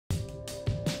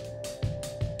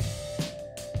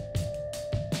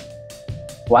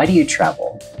Why do you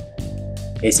travel?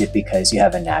 Is it because you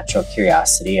have a natural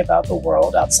curiosity about the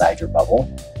world outside your bubble?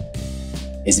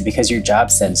 Is it because your job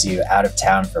sends you out of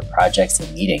town for projects and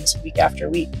meetings week after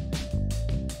week?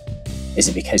 Is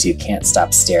it because you can't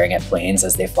stop staring at planes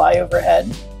as they fly overhead?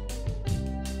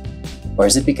 Or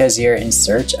is it because you're in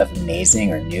search of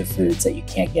amazing or new foods that you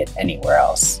can't get anywhere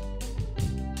else?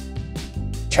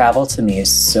 Travel to me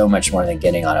is so much more than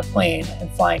getting on a plane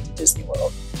and flying to Disney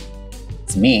World.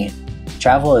 To me,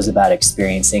 travel is about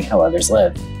experiencing how others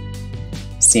live.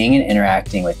 Seeing and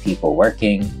interacting with people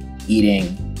working,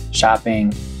 eating,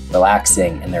 shopping,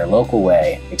 relaxing in their local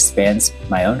way expands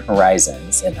my own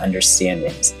horizons and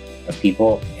understandings of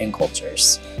people and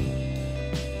cultures.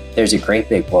 There's a great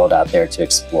big world out there to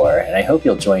explore, and I hope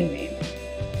you'll join me.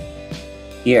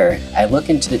 Here, I look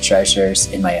into the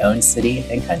treasures in my own city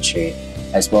and country,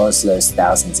 as well as those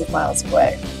thousands of miles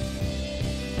away.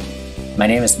 My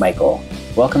name is Michael.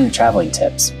 Welcome to Traveling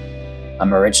Tips.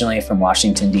 I'm originally from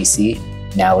Washington, D.C.,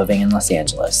 now living in Los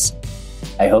Angeles.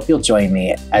 I hope you'll join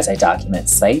me as I document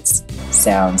sights,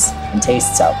 sounds, and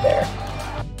tastes out there.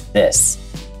 This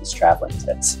is Traveling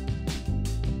Tips.